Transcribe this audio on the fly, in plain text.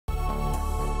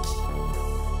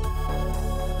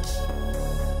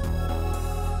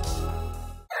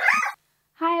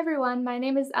everyone, my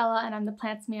name is Ella and I'm the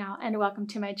Plants Meow, and welcome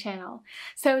to my channel.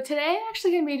 So today I'm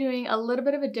actually going to be doing a little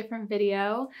bit of a different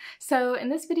video. So in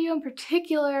this video in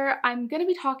particular, I'm going to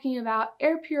be talking about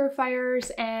air purifiers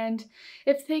and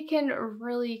if they can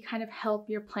really kind of help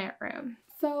your plant room.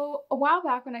 So a while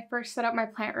back when I first set up my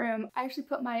plant room, I actually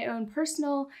put my own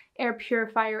personal air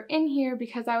purifier in here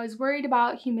because I was worried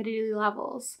about humidity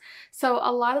levels. So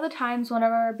a lot of the times one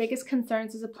of our biggest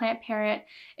concerns as a plant parent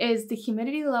is the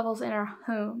humidity levels in our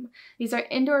home. These are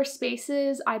indoor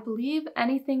spaces. I believe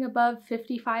anything above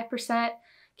 55%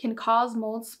 can cause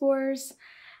mold spores,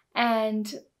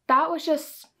 and that was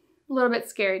just a little bit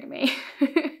scary to me.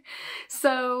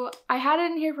 So I had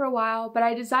it in here for a while, but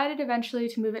I decided eventually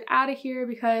to move it out of here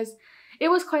because it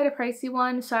was quite a pricey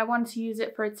one, so I wanted to use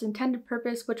it for its intended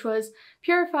purpose, which was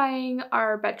purifying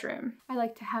our bedroom. I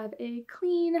like to have a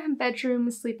clean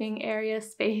bedroom sleeping area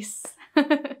space,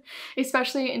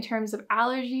 especially in terms of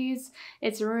allergies.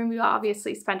 It's a room we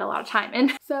obviously spend a lot of time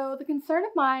in. So the concern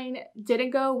of mine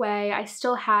didn't go away. I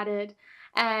still had it,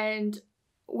 and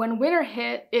when winter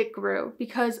hit, it grew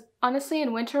because honestly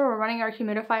in winter we're running our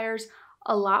humidifiers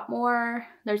a lot more.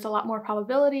 There's a lot more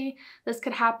probability this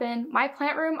could happen. My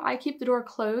plant room, I keep the door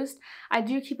closed. I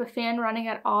do keep a fan running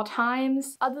at all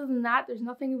times. Other than that, there's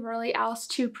nothing really else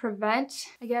to prevent,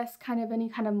 I guess, kind of any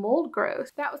kind of mold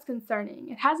growth. That was concerning.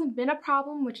 It hasn't been a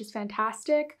problem, which is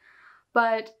fantastic,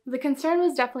 but the concern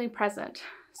was definitely present.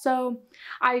 So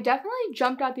I definitely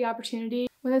jumped at the opportunity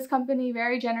when this company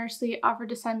very generously offered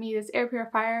to send me this air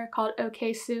purifier called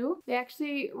Okaysou. They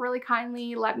actually really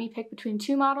kindly let me pick between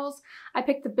two models. I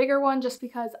picked the bigger one just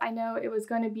because I know it was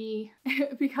going to be,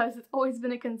 because it's always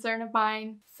been a concern of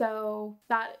mine. So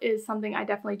that is something I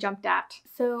definitely jumped at.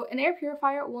 So an air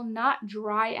purifier will not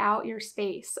dry out your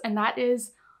space, and that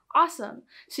is awesome.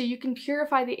 So you can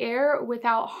purify the air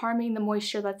without harming the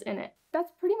moisture that's in it.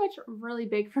 That's pretty much really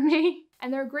big for me.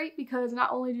 And they're great because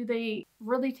not only do they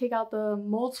really take out the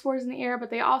mold spores in the air, but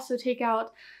they also take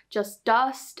out just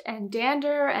dust and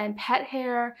dander and pet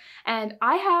hair. And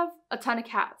I have a ton of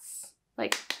cats.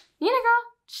 Like, Nina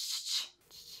girl, shh.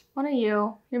 One of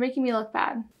you, you're making me look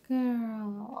bad.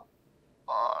 Girl,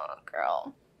 oh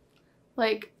girl.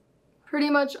 Like, pretty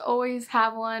much always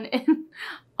have one in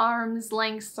arm's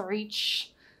length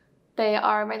reach. They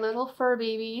are my little fur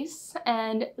babies,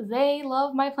 and they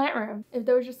love my plant room. If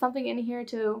there was just something in here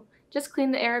to just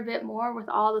clean the air a bit more with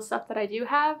all the stuff that I do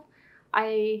have,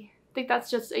 I think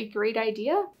that's just a great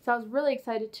idea. So I was really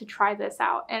excited to try this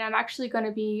out, and I'm actually going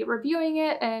to be reviewing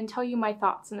it and tell you my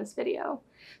thoughts in this video.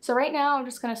 So right now I'm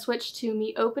just going to switch to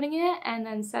me opening it and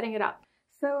then setting it up.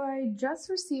 So I just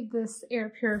received this air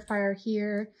purifier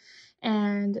here,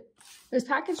 and it was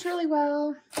packaged really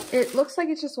well. It looks like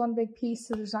it's just one big piece,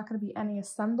 so there's not going to be any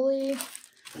assembly.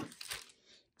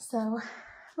 So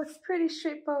looks pretty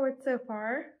straightforward so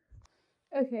far.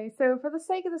 Okay, so for the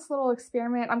sake of this little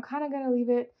experiment, I'm kind of going to leave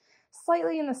it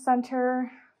slightly in the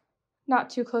center, not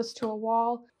too close to a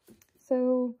wall.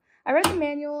 So I read the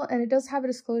manual, and it does have a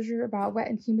disclosure about wet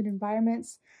and humid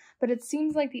environments, but it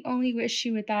seems like the only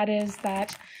issue with that is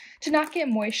that to not get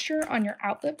moisture on your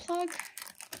outlet plug.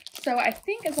 So I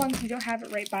think as long as you don't have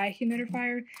it right by a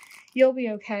humidifier, you'll be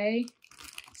okay.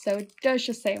 So it does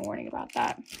just say a warning about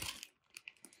that.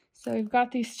 So we've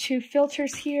got these two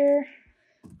filters here.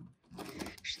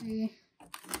 Actually,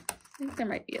 I think there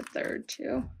might be a third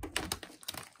too.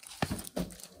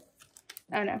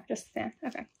 Oh no, just a fan.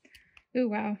 Okay. Ooh,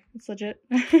 wow, it's legit.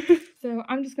 So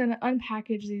I'm just gonna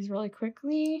unpackage these really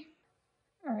quickly.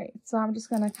 All right, so I'm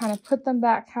just gonna kind of put them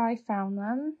back how I found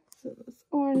them. So this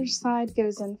orange side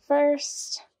goes in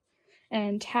first,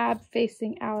 and tab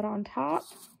facing out on top.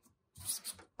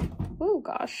 Oh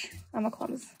gosh, I'm a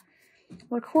clumsy.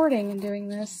 Recording and doing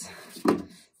this,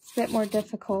 it's a bit more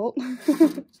difficult.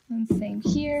 And same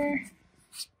here.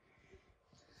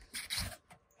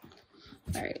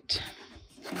 All right.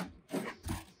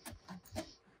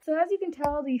 So as you can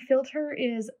tell, the filter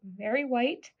is very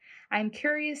white. I'm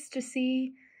curious to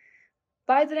see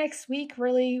by the next week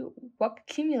really what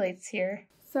accumulates here.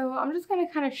 So I'm just going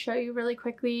to kind of show you really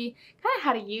quickly kind of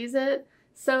how to use it.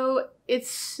 So it's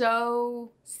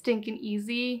so stinking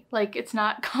easy, like it's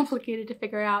not complicated to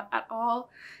figure out at all.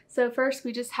 So first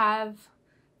we just have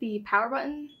the power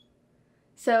button.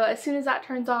 So as soon as that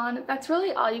turns on, that's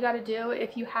really all you got to do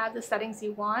if you have the settings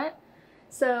you want.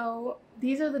 So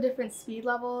these are the different speed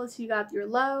levels. You got your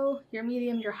low, your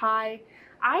medium, your high.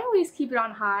 I always keep it on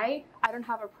high. I don't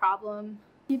have a problem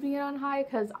keeping it on high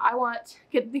because I want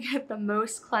to get the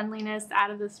most cleanliness out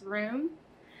of this room.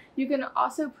 You can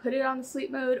also put it on the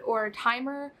sleep mode or a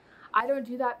timer. I don't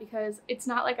do that because it's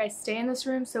not like I stay in this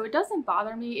room, so it doesn't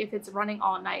bother me if it's running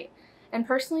all night. And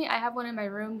personally, I have one in my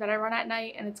room that I run at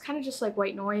night, and it's kind of just like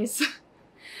white noise.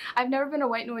 I've never been a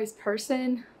white noise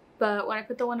person, but when I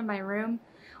put the one in my room,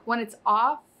 when it's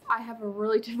off, I have a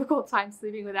really difficult time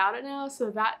sleeping without it now, so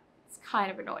that's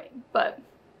kind of annoying, but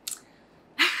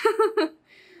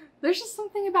there's just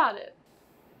something about it.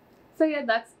 So yeah,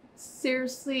 that's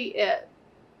seriously it.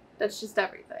 That's just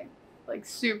everything. Like,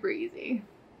 super easy.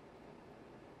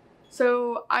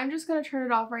 So I'm just going to turn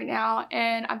it off right now,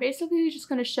 and I'm basically just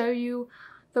going to show you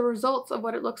the results of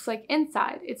what it looks like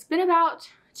inside. It's been about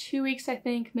 2 weeks, I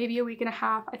think, maybe a week and a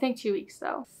half. I think 2 weeks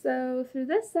though. So through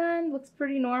this end, looks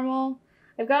pretty normal.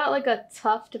 I've got like a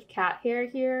tuft of cat hair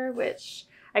here, which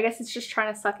I guess it's just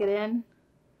trying to suck it in.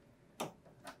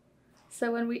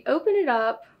 So when we open it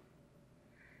up,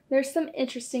 there's some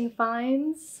interesting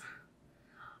finds.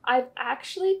 I've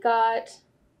actually got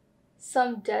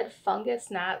some dead fungus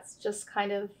gnats just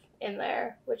kind of in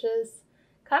there, which is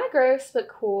kind of gross but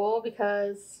cool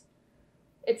because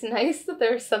it's nice that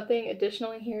there's something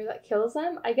additional in here that kills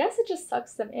them. I guess it just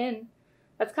sucks them in.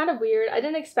 That's kind of weird. I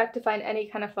didn't expect to find any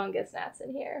kind of fungus gnats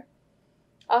in here.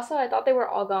 Also, I thought they were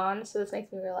all gone, so this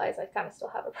makes me realize I kind of still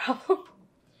have a problem.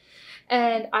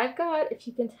 And I've got, if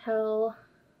you can tell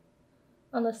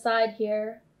on the side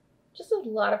here, just a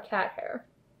lot of cat hair.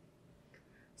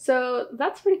 So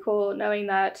that's pretty cool knowing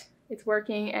that it's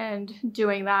working and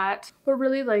doing that. But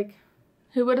really, like,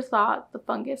 who would have thought the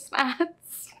fungus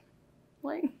gnats?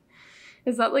 Like,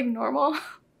 is that like normal?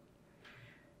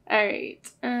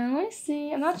 Alright, and let me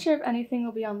see. I'm not sure if anything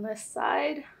will be on this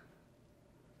side.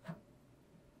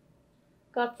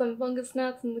 Got some fungus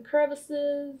gnats in the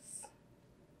crevices.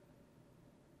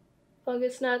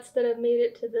 Fungus gnats that have made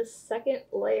it to this second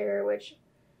layer, which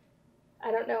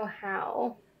I don't know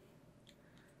how.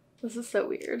 This is so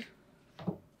weird.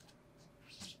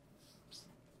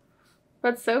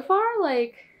 But so far,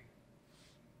 like,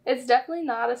 it's definitely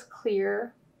not as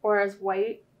clear or as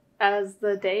white as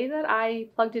the day that I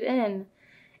plugged it in.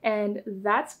 And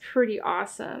that's pretty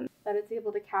awesome that it's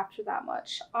able to capture that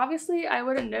much. Obviously, I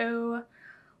wouldn't know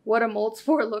what a mold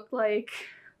spore looked like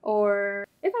or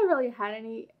if I really had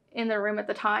any in the room at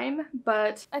the time,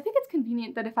 but I think it's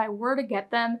convenient that if I were to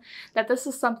get them, that this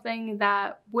is something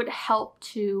that would help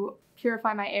to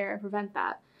purify my air and prevent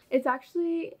that. It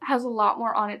actually has a lot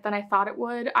more on it than I thought it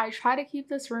would. I try to keep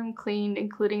this room clean,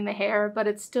 including the hair, but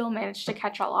it still managed to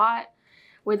catch a lot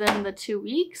within the 2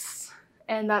 weeks,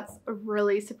 and that's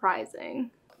really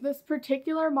surprising. This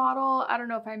particular model, I don't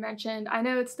know if I mentioned, I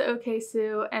know it's the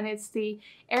Okaysou and it's the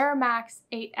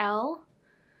AirMax8L.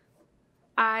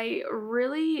 I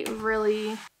really,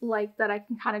 really like that I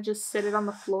can kind of just sit it on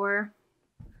the floor,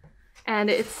 and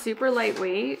it's super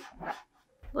lightweight,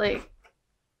 like,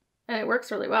 and it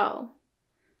works really well.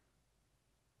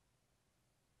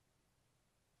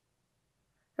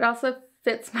 It also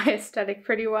fits my aesthetic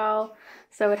pretty well.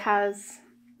 So it has,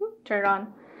 turn it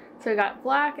on. So we got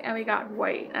black and we got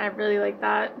white, and I really like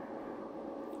that.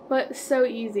 But so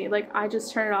easy, like I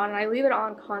just turn it on and I leave it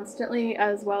on constantly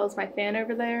as well as my fan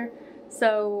over there.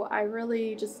 So I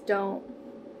really just don't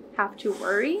have to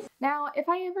worry. Now, if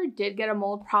I ever did get a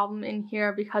mold problem in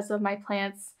here because of my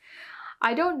plants,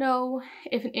 I don't know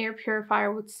if an air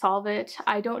purifier would solve it.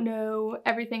 I don't know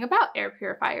everything about air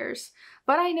purifiers,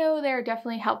 but I know they're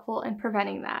definitely helpful in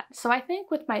preventing that. So I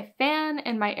think with my fan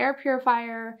and my air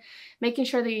purifier, making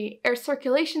sure the air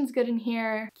circulation's good in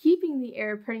here, keeping the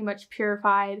air pretty much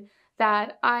purified,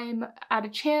 that I'm at a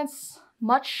chance,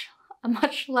 much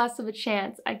less of a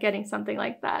chance at getting something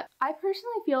like that. I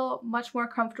personally feel much more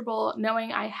comfortable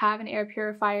knowing I have an air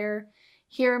purifier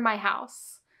here in my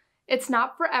house. It's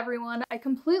not for everyone, I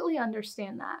completely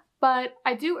understand that, but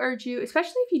I do urge you,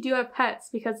 especially if you do have pets,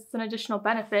 because it's an additional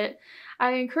benefit,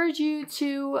 I encourage you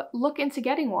to look into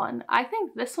getting one. I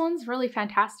think this one's really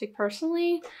fantastic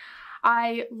personally.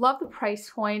 I love the price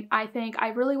point. I think I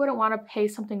really wouldn't want to pay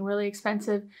something really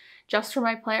expensive just for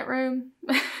my plant room.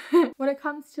 When it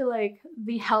comes to like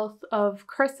the health of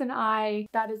Chris and I,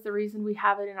 that is the reason we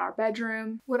have it in our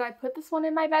bedroom. Would I put this one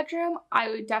in my bedroom? I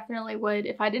would definitely would.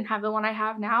 If I didn't have the one I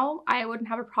have now, I wouldn't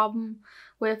have a problem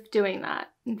with doing that.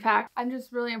 In fact, I'm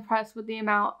just really impressed with the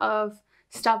amount of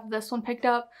stuff this one picked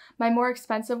up. My more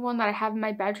expensive one that I have in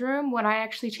my bedroom, when I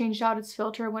actually changed out its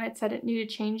filter when it said it needed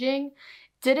changing,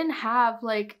 didn't have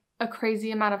like a crazy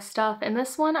amount of stuff, and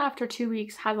this one after 2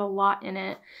 weeks has a lot in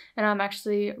it, and I'm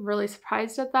actually really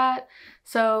surprised at that.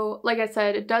 So like I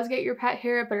said, it does get your pet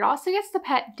hair, but it also gets the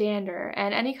pet dander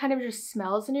and any kind of just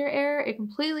smells in your air. It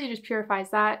completely just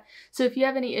purifies that. So if you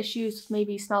have any issues with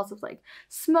maybe smells of like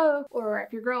smoke, or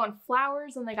if you're growing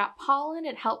flowers and they got pollen,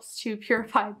 it helps to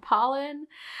purify pollen.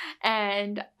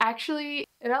 And actually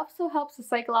It also helps to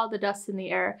cycle out the dust in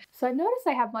the air. So I've noticed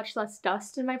I have much less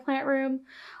dust in my plant room,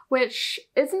 which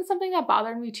isn't something that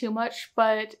bothered me too much,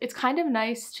 but it's kind of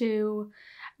nice to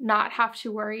not have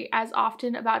to worry as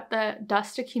often about the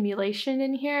dust accumulation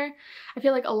in here. I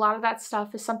feel like a lot of that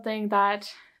stuff is something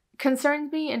that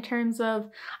concerns me in terms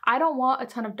of I don't want a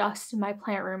ton of dust in my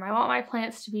plant room. I want my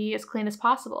plants to be as clean as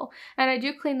possible. And I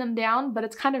do clean them down, but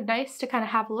it's kind of nice to kind of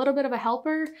have a little bit of a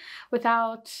helper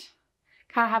without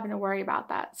kind of having to worry about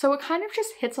that. So it kind of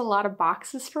just hits a lot of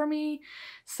boxes for me.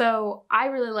 So I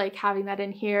really like having that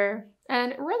in here.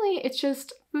 And really, it's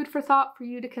just food for thought for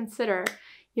you to consider.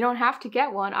 You don't have to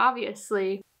get one,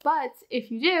 obviously, but if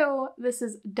you do, this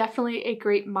is definitely a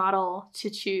great model to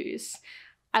choose.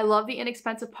 I love the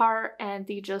inexpensive part and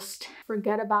the just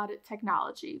forget about it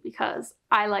technology because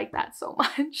I like that so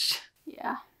much.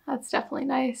 Yeah, that's definitely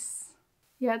nice.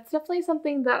 Yeah, it's definitely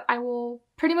something that I will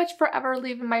pretty much forever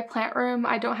leave in my plant room.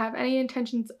 I don't have any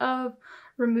intentions of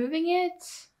removing it.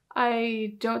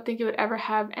 I don't think it would ever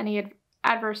have any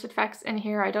adverse effects in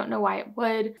here. I don't know why it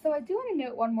would. So I do want to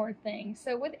note one more thing.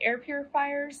 So with air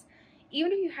purifiers,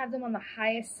 even if you have them on the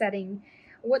highest setting,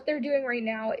 what they're doing right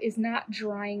now is not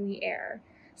drying the air.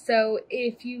 So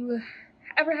if you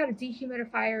ever had a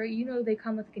dehumidifier, you know they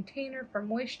come with a container for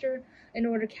moisture in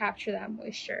order to capture that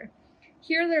moisture.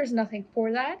 Here there's nothing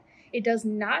for that. It does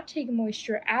not take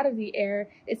moisture out of the air.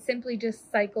 It simply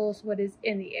just cycles what is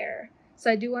in the air.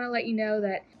 So I do want to let you know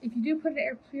that if you do put an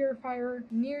air purifier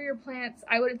near your plants,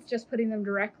 I wouldn't suggest putting them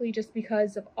directly just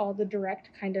because of all the direct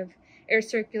kind of air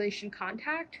circulation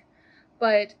contact,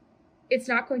 but it's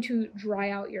not going to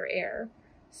dry out your air.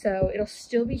 So it'll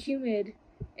still be humid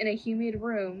in a humid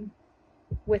room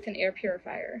with an air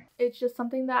purifier. It's just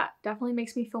something that definitely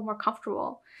makes me feel more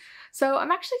comfortable. So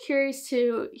I'm actually curious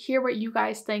to hear what you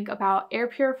guys think about air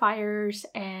purifiers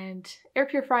and air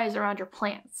purifiers around your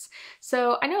plants.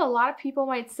 So I know a lot of people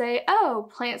might say, oh,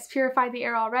 plants purify the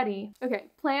air already. Okay,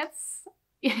 plants,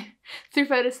 through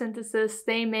photosynthesis,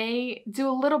 they may do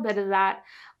a little bit of that,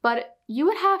 but you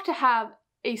would have to have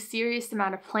a serious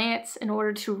amount of plants in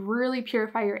order to really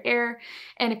purify your air.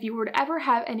 And if you were to ever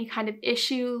have any kind of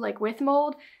issue like with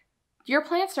mold, your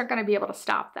plants aren't going to be able to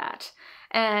stop that.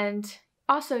 And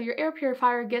also, your air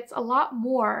purifier gets a lot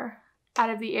more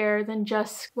out of the air than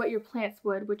just what your plants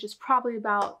would, which is probably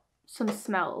about some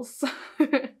smells.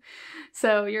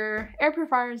 So your air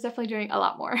purifier is definitely doing a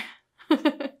lot more.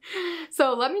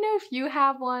 So let me know if you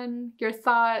have one, your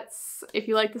thoughts, if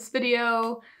you like this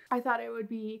video. I thought it would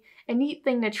be a neat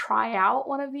thing to try out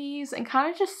one of these and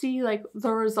kind of just see like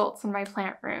the results in my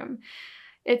plant room.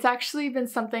 It's actually been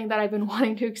something that I've been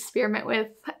wanting to experiment with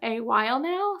a while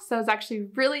now, so I was actually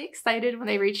really excited when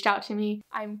they reached out to me.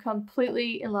 I'm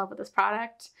completely in love with this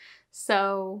product,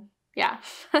 so yeah.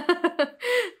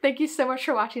 Thank you so much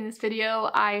for watching this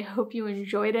video. I hope you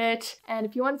enjoyed it, and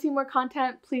if you want to see more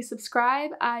content, please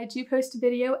subscribe. I do post a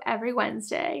video every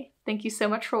Wednesday. Thank you so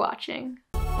much for watching.